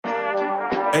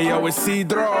Ayo,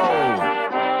 Isidro,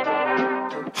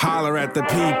 holler at the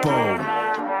people.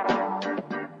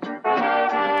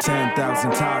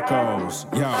 10,000 tacos,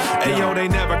 yo. Ayo, they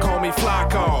never call me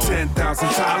Flacco. 10,000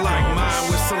 tacos. I like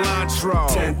mine with cilantro.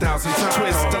 10,000 tacos.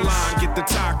 Twist the line, get the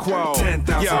taco.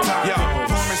 10,000 tacos. Yo,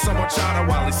 pour me some horchata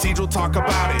while Isidro talk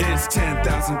about it. It's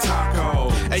 10,000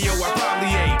 tacos. Ayo, I probably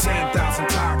ate 10,000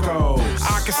 tacos.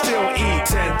 I can still eat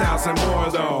 10,000 more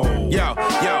though. Yo,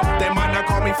 they might not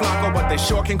call me Flacco, but they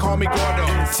sure can call me Gordo.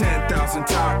 It's 10,000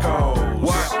 tacos.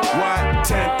 What?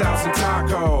 10,000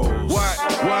 tacos. What?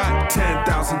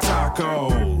 10,000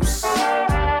 tacos.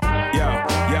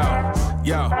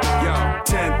 Yo,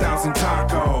 10,000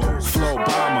 tacos. Flo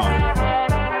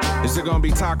Obama. Is it gonna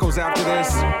be tacos after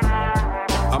this?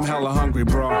 I'm hella hungry,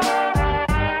 bro.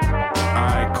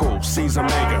 Alright, cool. Caesar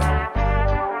Mega.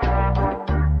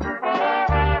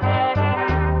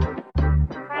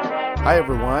 Hi,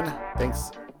 everyone.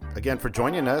 Thanks again for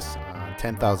joining us on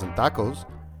 10,000 Tacos.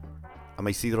 I'm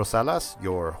Isidro Salas,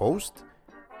 your host.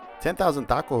 10,000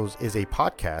 Tacos is a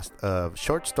podcast of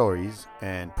short stories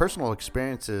and personal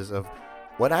experiences of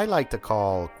what I like to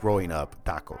call growing up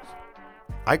tacos.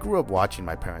 I grew up watching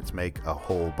my parents make a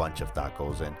whole bunch of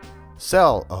tacos and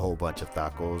sell a whole bunch of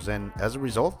tacos, and as a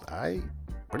result, I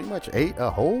pretty much ate a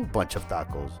whole bunch of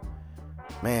tacos.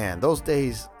 Man, those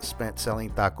days spent selling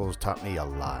tacos taught me a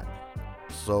lot.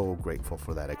 So grateful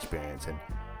for that experience,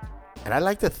 and I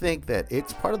like to think that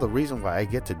it's part of the reason why I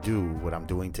get to do what I'm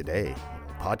doing today,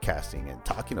 podcasting and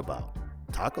talking about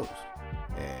tacos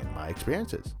and my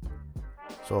experiences.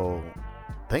 So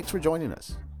thanks for joining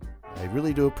us. I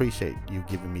really do appreciate you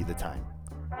giving me the time.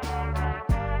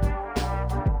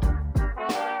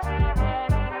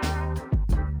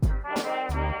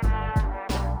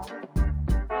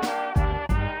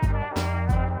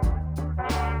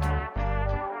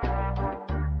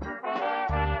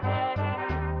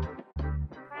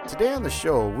 Today on the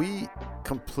show, we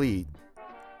complete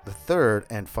the third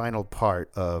and final part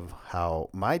of how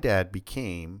my dad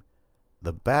became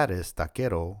the baddest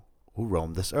taquero who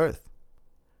roamed this earth.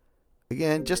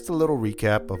 Again, just a little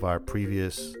recap of our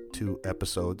previous two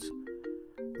episodes.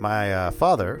 My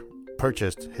father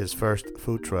purchased his first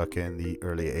food truck in the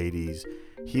early 80s.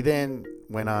 He then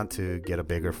went on to get a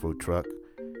bigger food truck,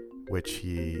 which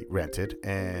he rented,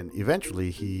 and eventually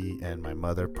he and my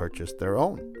mother purchased their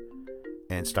own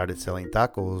and started selling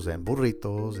tacos and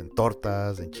burritos and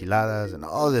tortas, enchiladas, and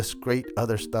all this great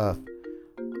other stuff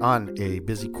on a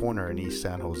busy corner in East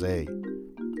San Jose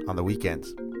on the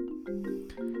weekends.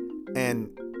 And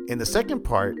in the second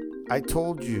part, I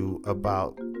told you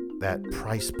about that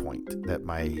price point that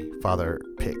my father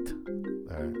picked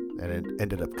and it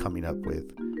ended up coming up with,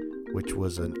 which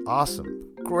was an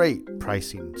awesome, great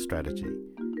pricing strategy.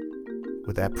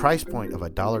 With that price point of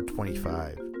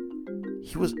 $1.25,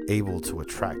 he was able to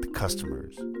attract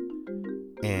customers.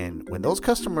 And when those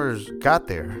customers got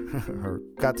there, or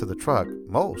got to the truck,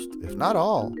 most, if not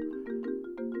all,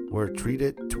 were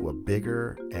treated to a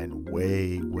bigger and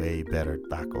way, way better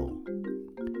taco.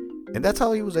 And that's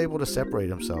how he was able to separate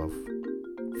himself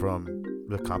from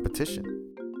the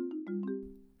competition.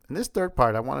 In this third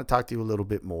part, I want to talk to you a little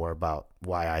bit more about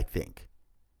why I think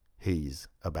he's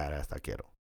a badass taquero.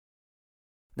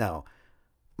 Now,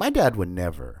 my dad would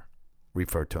never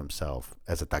refer to himself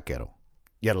as a taquero,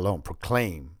 yet alone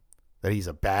proclaim that he's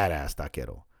a badass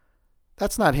taquero.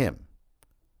 That's not him.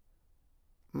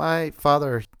 My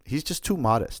father, he's just too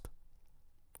modest.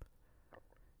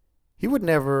 He would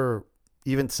never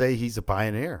even say he's a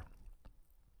pioneer.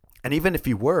 And even if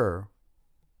he were,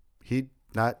 he'd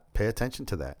not pay attention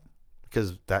to that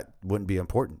because that wouldn't be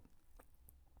important.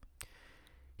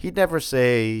 He'd never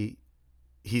say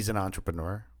he's an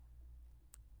entrepreneur.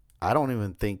 I don't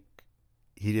even think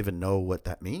he'd even know what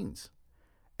that means.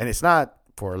 And it's not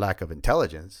for a lack of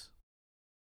intelligence.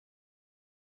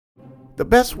 The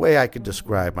best way I could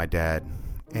describe my dad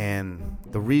and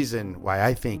the reason why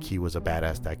I think he was a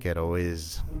badass taquero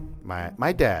is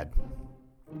my dad.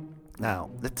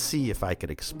 Now, let's see if I could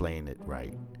explain it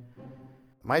right.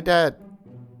 My dad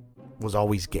was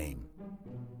always game.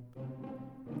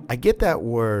 I get that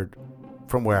word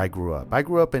from where I grew up. I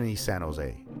grew up in East San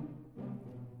Jose.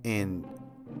 And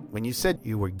when you said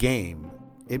you were game,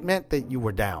 it meant that you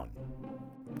were down.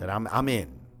 That I'm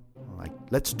in. Like,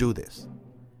 let's do this.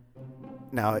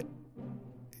 Now,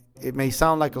 it may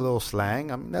sound like a little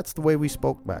slang. I mean, that's the way we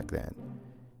spoke back then.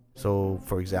 So,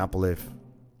 for example, if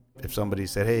somebody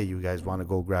said, hey, you guys want to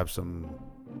go grab some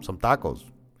tacos,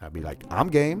 I'd be like, I'm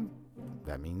game.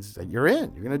 That means that you're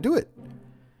in. You're going to do it.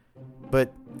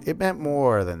 But it meant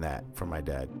more than that for my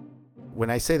dad. When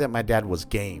I say that my dad was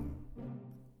game,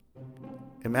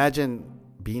 imagine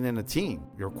being in a team.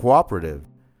 You're cooperative.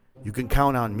 You can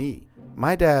count on me.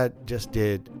 My dad just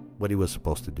did what he was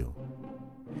supposed to do.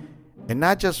 And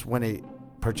not just when he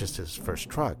purchased his first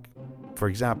truck. For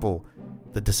example,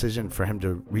 the decision for him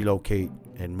to relocate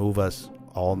and move us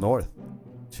all north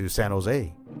to San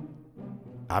Jose.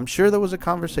 I'm sure there was a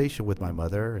conversation with my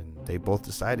mother and they both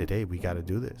decided, hey, we got to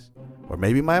do this. Or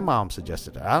maybe my mom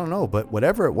suggested it. I don't know. But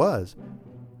whatever it was,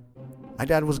 my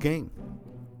dad was game.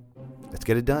 Let's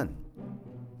get it done.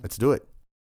 Let's do it.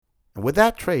 And with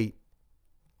that trait,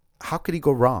 how could he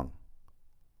go wrong?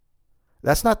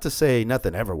 That's not to say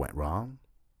nothing ever went wrong,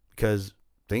 because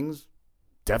things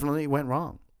definitely went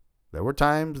wrong. There were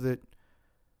times that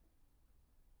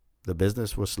the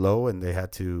business was slow and they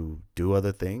had to do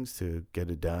other things to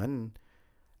get it done.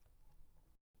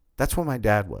 That's what my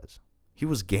dad was. He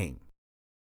was game.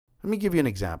 Let me give you an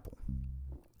example.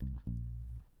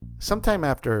 Sometime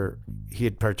after he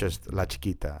had purchased La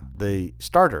Chiquita, the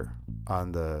starter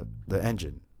on the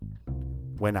engine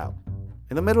went out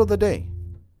in the middle of the day.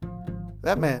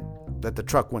 That meant that the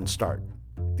truck wouldn't start.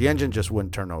 The engine just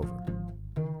wouldn't turn over.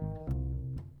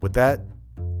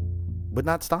 Would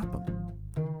not stop him.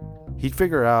 He'd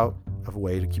figure out a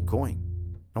way to keep going,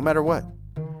 no matter what.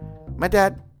 My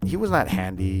dad, he was not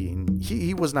handy, and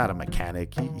he was not a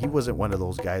mechanic. He wasn't one of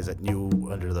those guys that knew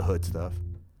under the hood stuff.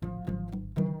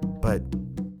 But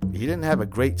he didn't have a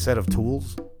great set of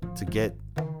tools to get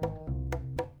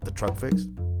the truck fixed.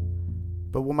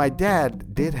 But what my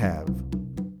dad did have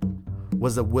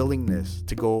was a willingness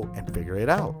to go and figure it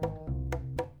out.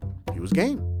 He was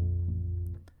game.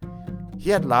 He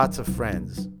had lots of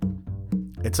friends.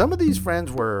 And some of these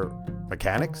friends were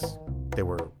mechanics. They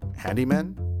were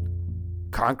handymen,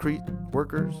 concrete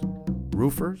workers,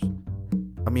 roofers.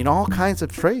 I mean, all kinds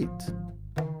of trades.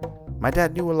 My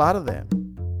dad knew a lot of them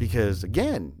because,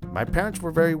 again, my parents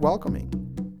were very welcoming.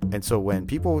 And so when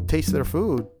people would taste their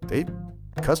food,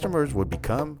 customers would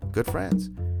become good friends.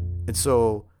 And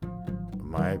so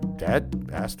my dad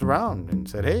asked around and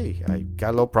said, hey, I got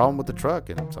a little problem with the truck.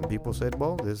 And some people said,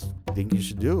 well, this thing you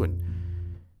should do. And,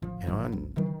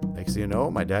 and next thing you know,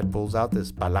 my dad pulls out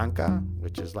this palanca,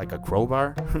 which is like a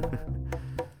crowbar.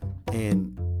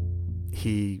 And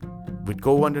he would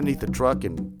go underneath the truck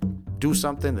and do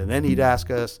something. And then he'd ask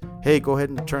us, hey, go ahead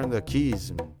and turn the keys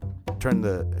and turn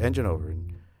the engine over.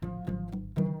 And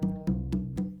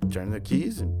turn the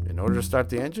keys in order to start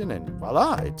the engine, and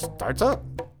voila, it starts up.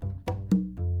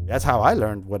 That's how I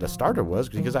learned what a starter was,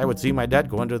 because I would see my dad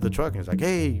go under the truck and he's like,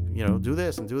 hey, do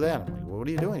this and do that. I'm like, well, what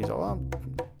are you doing? He's like, well,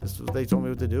 this is what they told me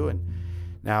what to do. And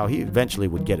now he eventually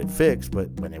would get it fixed, but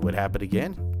when it would happen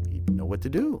again, he'd know what to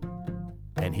do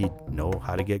and he'd know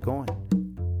how to get going.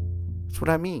 That's what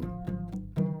I mean.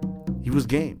 He was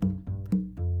game.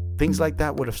 Things like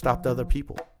that would have stopped other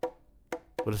people.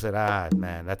 Would have said,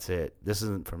 man, that's it. This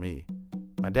isn't for me.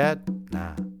 My dad,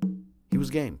 nah. He was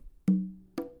game.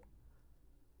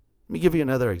 Let me give you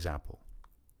another example.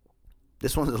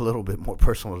 This one's a little bit more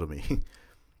personal to me.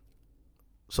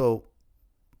 So,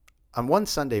 on one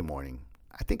Sunday morning,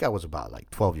 I think I was about like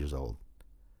 12 years old,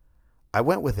 I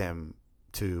went with him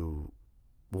to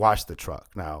wash the truck.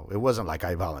 Now, it wasn't like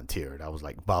I volunteered. I was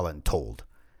like voluntold.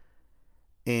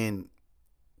 And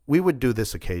we would do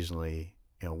this occasionally.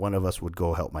 One of us would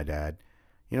go help my dad.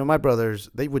 My brothers,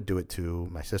 they would do it too.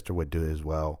 My sister would do it as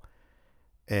well.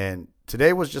 And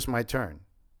today was just my turn.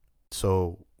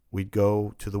 So we'd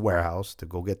go to the warehouse to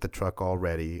go get the truck all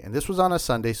ready. And this was on a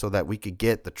Sunday so that we could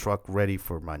get the truck ready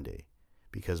for Monday,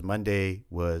 because Monday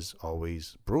was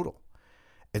always brutal.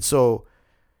 And so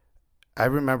I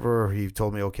remember he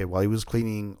told me, okay, while he was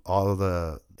cleaning all of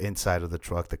the inside of the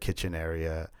truck, the kitchen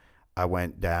area, I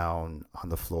went down on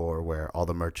the floor where all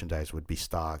the merchandise would be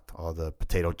stocked, all the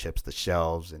potato chips, the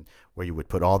shelves, and where you would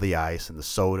put all the ice and the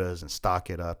sodas and stock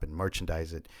it up and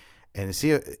merchandise it. And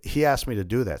see, he asked me to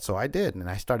do that. So I did, and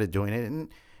I started doing it. And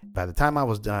by the time I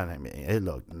was done, I mean, it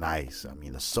looked nice. I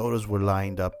mean, the sodas were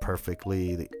lined up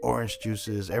perfectly, the orange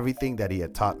juices, everything that he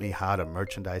had taught me how to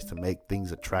merchandise to make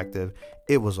things attractive,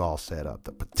 it was all set up.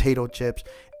 The potato chips,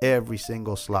 every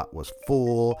single slot was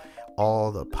full.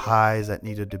 All the pies that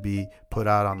needed to be put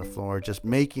out on the floor, just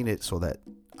making it so that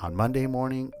on Monday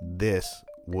morning, this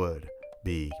would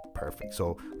be perfect.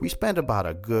 So we spent about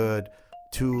a good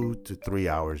 2 to 3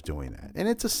 hours doing that. And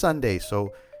it's a Sunday,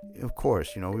 so of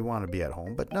course, we want to be at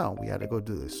home, but no, we had to go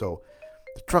do this. So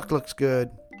the truck looks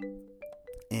good.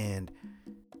 And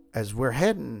as we're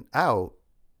heading out,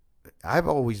 I've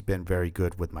always been very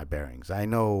good with my bearings. I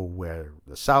know where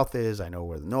the south is, I know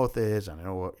where the north is, and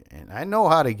I know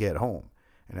how to get home.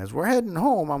 And as we're heading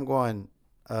home, I'm going,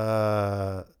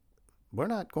 we're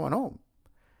not going home.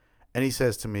 And he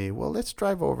says to me, well, let's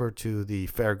drive over to the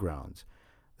fairgrounds.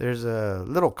 There's a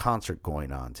little concert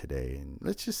going on today, and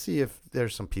let's just see if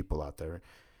there's some people out there.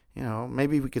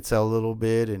 Maybe we could sell a little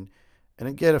bit and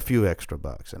then get a few extra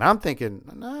bucks. And I'm thinking,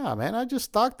 nah, man, I just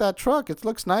stocked that truck. It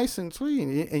looks nice and sweet.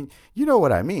 And you know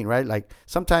what I mean, right? Like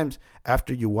sometimes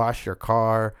after you wash your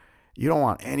car, you don't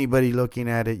want anybody looking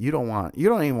at it. You don't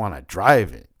even want to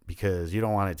drive it because you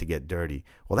don't want it to get dirty.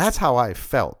 Well, that's how I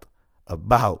felt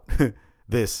about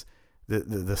this,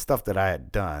 the stuff that I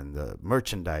had done, the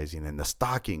merchandising and the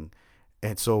stocking.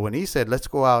 And so when he said, let's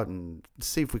go out and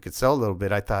see if we could sell a little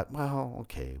bit, I thought, well,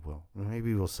 okay, well,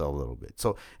 maybe we'll sell a little bit.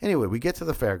 So anyway, we get to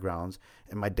the fairgrounds,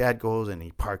 and my dad goes and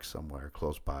he parks somewhere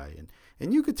close by.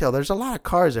 And you could tell there's a lot of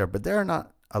cars there, but there are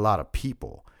not a lot of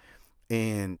people.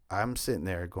 And I'm sitting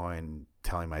there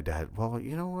telling my dad, well,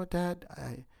 you know what, Dad?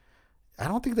 I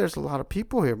don't think there's a lot of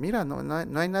people here. Mira, no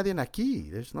hay nadie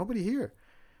aquí. There's nobody here.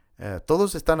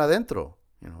 Todos están adentro,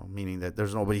 meaning that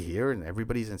there's nobody here and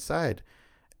everybody's inside.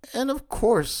 And of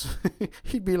course,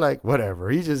 he'd be like,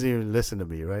 whatever. He just didn't even listen to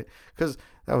me, right? Because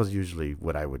that was usually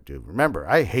what I would do. Remember,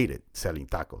 I hated selling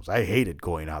tacos. I hated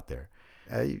going out there.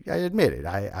 I admit it.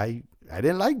 I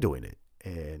didn't like doing it.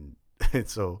 And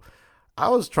so I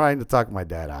was trying to talk my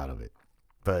dad out of it.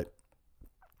 But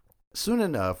soon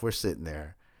enough, we're sitting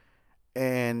there,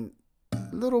 and a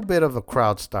little bit of a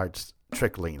crowd starts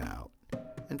trickling out.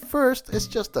 And first, it's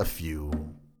just a few.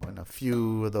 And a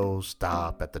few of those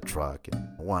stop at the truck,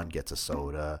 and one gets a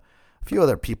soda. A few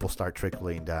other people start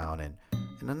trickling down, and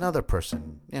another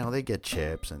person, they get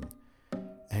chips. And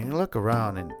you look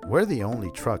around, and we're the only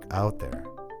truck out there.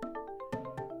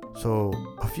 So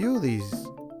a few of these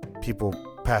people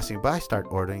passing by start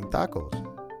ordering tacos.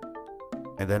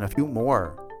 And then a few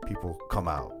more people come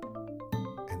out.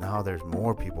 And now there's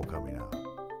more people coming out.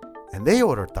 And they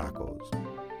order tacos.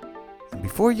 And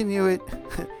before you knew it,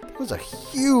 there was a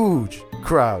huge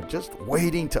crowd just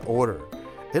waiting to order.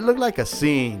 It looked like a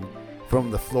scene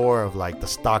from the floor of like the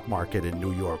stock market in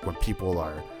New York when people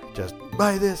are just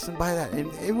buy this and buy that.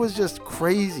 And it was just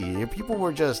crazy. People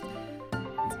were just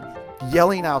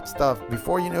yelling out stuff.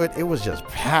 Before you knew it, it was just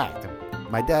packed.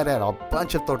 My dad had a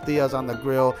bunch of tortillas on the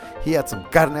grill. He had some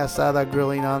carne asada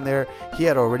grilling on there. He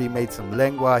had already made some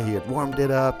lengua. He had warmed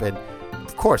it up. And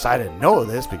of course, I didn't know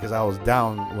this because I was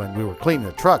down when we were cleaning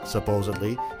the truck,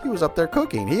 supposedly. He was up there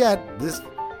cooking. He had this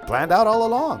planned out all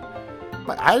along.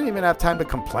 But I didn't even have time to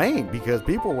complain because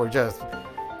people were just,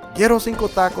 quiero 5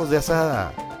 tacos de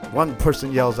asada. One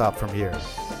person yells out from here.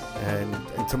 And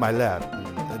to my left.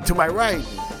 And to my right,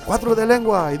 4 de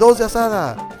lengua y 2 de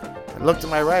asada. I look to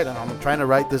my right and I'm trying to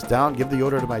write this down, give the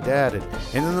order to my dad.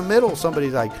 And in the middle,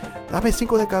 somebody's like, dame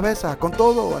 5 de cabeza, con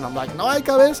todo. And I'm like, no hay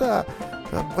cabeza.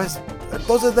 Pues,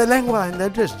 entonces de lengua. And they're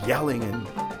just yelling. And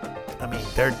I mean,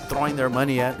 they're throwing their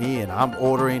money at me and I'm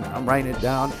ordering, I'm writing it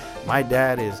down. My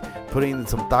dad is putting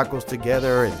some tacos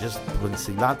together and just putting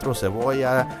cilantro,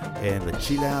 cebolla, and the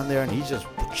chile on there. And he's just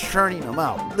churning them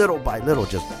out little by little,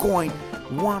 just going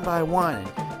one by one.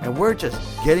 And we're just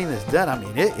getting this done. I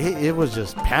mean, it was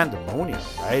just pandemonium,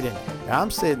 right? And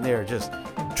I'm sitting there just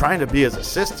trying to be his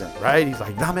assistant, right? He's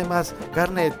like, dame más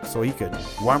carne, so he could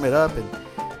warm it up.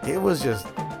 And it was just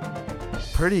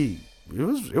pretty,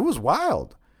 it was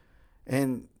wild.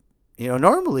 And,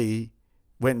 normally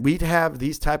when we'd have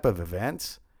these type of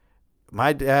events,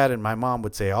 my dad and my mom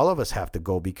would say all of us have to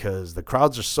go because the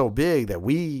crowds are so big that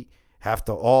we have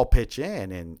to all pitch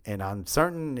in. And on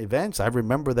certain events, I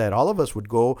remember that all of us would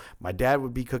go. My dad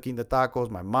would be cooking the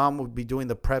tacos. My mom would be doing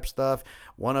the prep stuff.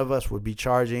 One of us would be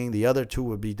charging. The other two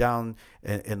would be down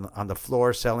on the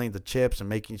floor selling the chips and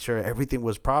making sure everything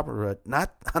was proper. But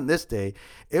not on this day.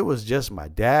 It was just my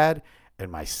dad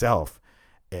and myself.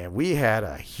 And we had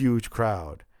a huge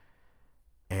crowd.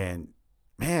 And,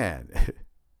 man,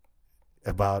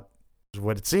 about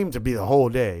what it seemed to be the whole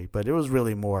day, but it was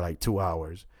really more like 2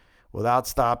 hours. Without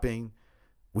stopping,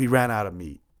 we ran out of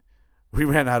meat. We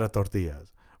ran out of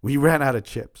tortillas. We ran out of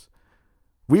chips.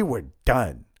 We were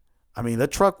done. I mean, the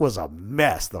truck was a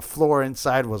mess. The floor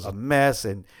inside was a mess.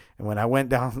 And when I went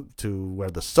down to where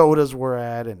the sodas were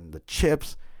at and the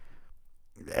chips,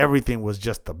 everything was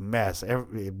just a mess.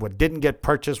 What didn't get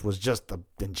purchased was just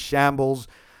in shambles.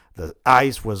 The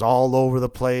ice was all over the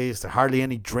place. There hardly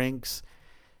any drinks.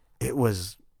 It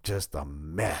was just a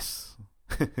mess.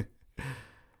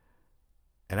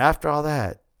 And after all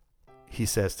that, he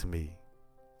says to me,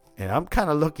 and I'm kind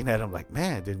of looking at him like,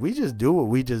 man, did we just do what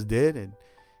we just did? And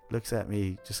looks at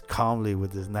me just calmly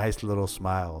with this nice little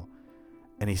smile.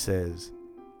 And he says,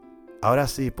 ahora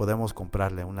sí podemos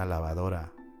comprarle una lavadora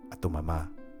a tu mamá.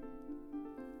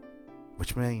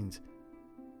 Which means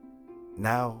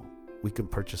now we can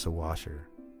purchase a washer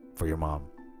for your mom.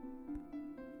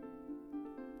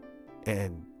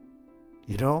 And,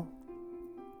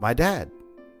 my dad,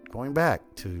 going back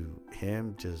to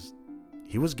him,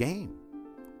 he was game.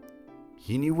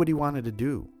 He knew what he wanted to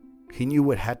do. He knew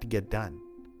what had to get done.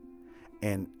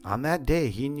 And on that day,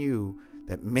 he knew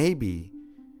that maybe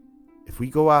if we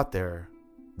go out there,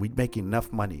 we'd make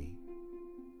enough money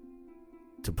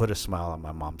to put a smile on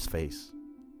my mom's face.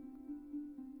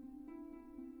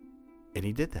 And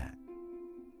he did that.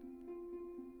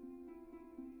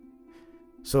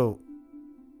 So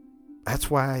that's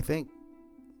why I think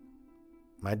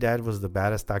my dad was the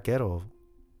baddest taquero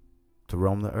to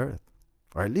roam the earth,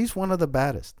 or at least one of the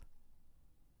baddest.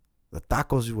 The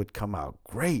tacos would come out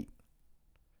great,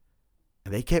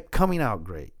 and they kept coming out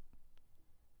great,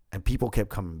 and people kept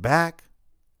coming back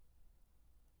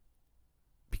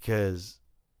because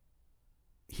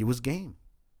he was game.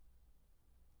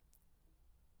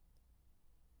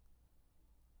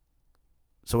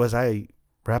 So as I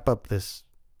wrap up this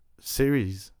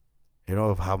series,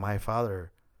 of how my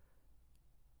father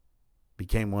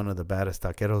became one of the baddest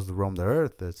taqueros to roam the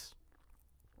earth,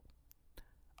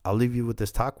 I'll leave you with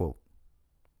this taco.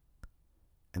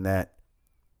 And that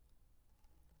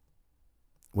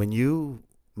when you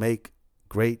make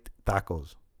great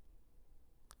tacos,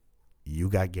 you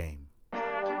got game.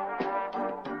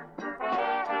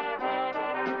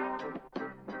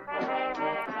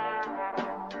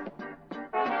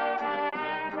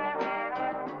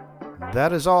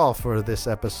 That is all for this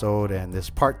episode and this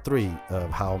part 3 of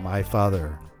how my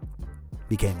father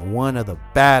became one of the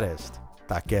baddest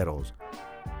taqueros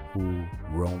who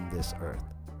roamed this earth.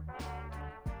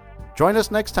 Join us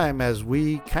next time as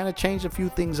we kind of change a few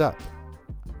things up.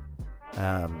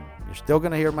 You're still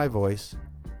going to hear my voice,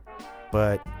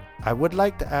 but I would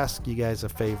like to ask you guys a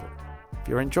favor. If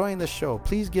you're enjoying the show,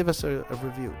 please give us a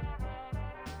review.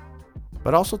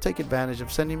 But also take advantage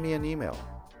of sending me an email,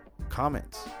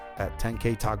 comments at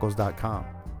 10ktotacos.com.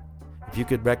 If you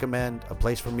could recommend a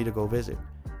place for me to go visit,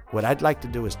 what I'd like to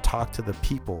do is talk to the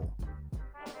people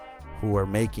who are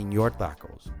making your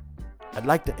tacos. I'd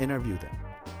like to interview them.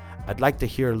 I'd like to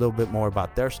hear a little bit more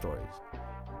about their stories,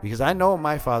 because I know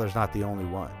my father's not the only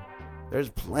one. There's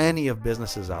plenty of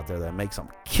businesses out there that make some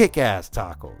kick-ass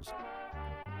tacos,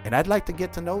 and I'd like to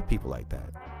get to know people like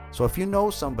that. So if you know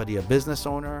somebody, a business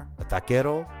owner, a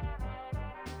taquero,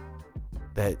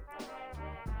 that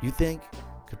you think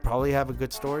could probably have a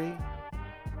good story,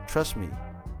 trust me,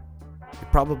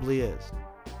 it probably is.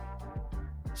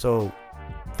 So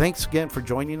thanks again for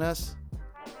joining us.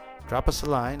 Drop us a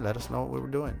line. Let us know what we're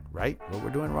doing right, what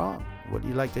we're doing wrong. What do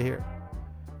you like to hear?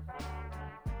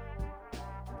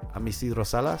 I'm Isidro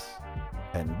Salas,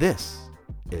 and this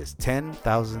is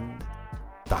 10,000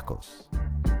 Tacos.